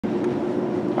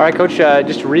right, Coach,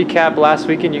 just to recap last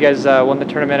weekend, you guys won the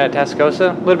tournament at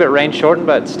Tascosa. A little bit rain shortened,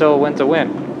 but still win's a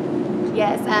win.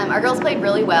 Yes, our girls played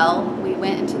really well. We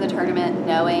went into the tournament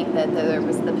knowing that there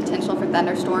was the potential for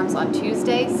thunderstorms on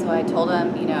Tuesday, so I told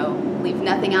them, leave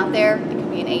nothing out there. It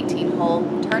could be an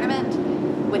 18-hole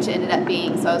tournament, which it ended up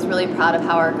being. So I was really proud of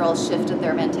how our girls shifted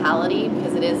their mentality,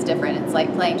 because it is different. It's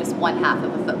like playing just one half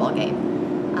of a football game.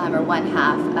 Or one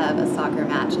half of a soccer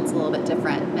match. It's a little bit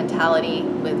different mentality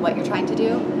with what you're trying to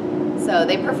do. So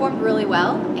they performed really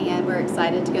well, and we're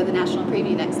excited to go to the national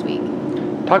preview next week.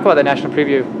 Talk about the national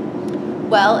preview.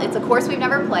 Well, it's a course we've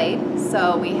never played,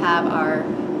 so we have our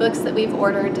books that we've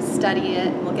ordered to study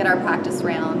it. We'll get our practice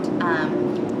round.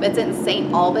 But it's in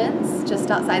St. Albans,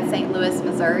 just outside St. Louis,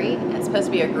 Missouri, and it's supposed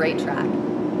to be a great track.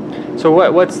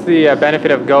 So what's the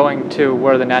benefit of going to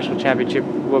where the national championship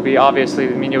will be? Obviously,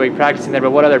 you'll be practicing there,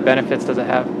 but what other benefits does it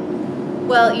have?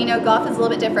 Well, golf is a little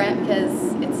bit different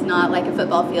because it's not like a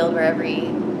football field where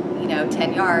every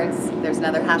 10 yards there's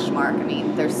another hash mark.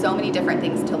 There's so many different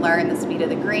things to learn: the speed of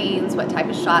the greens, what type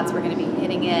of shots we're going to be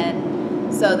hitting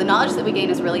in. So the knowledge that we gain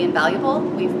is really invaluable.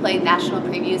 We've played national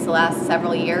previews the last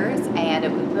several years, and it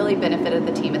really benefited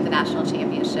the team at the national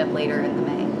championship later in the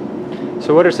May.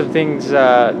 So what are some things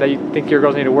that you think your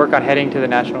girls need to work on heading to the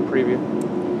national preview?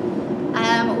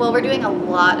 Well, we're doing a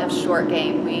lot of short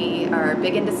game. We are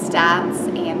big into stats,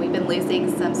 and we've been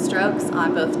losing some strokes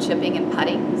on both chipping and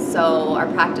putting. So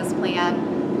our practice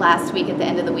plan last week at the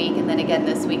end of the week, and then again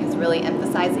this week, is really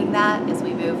emphasizing that as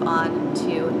we move on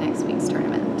to next week's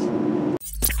tournament.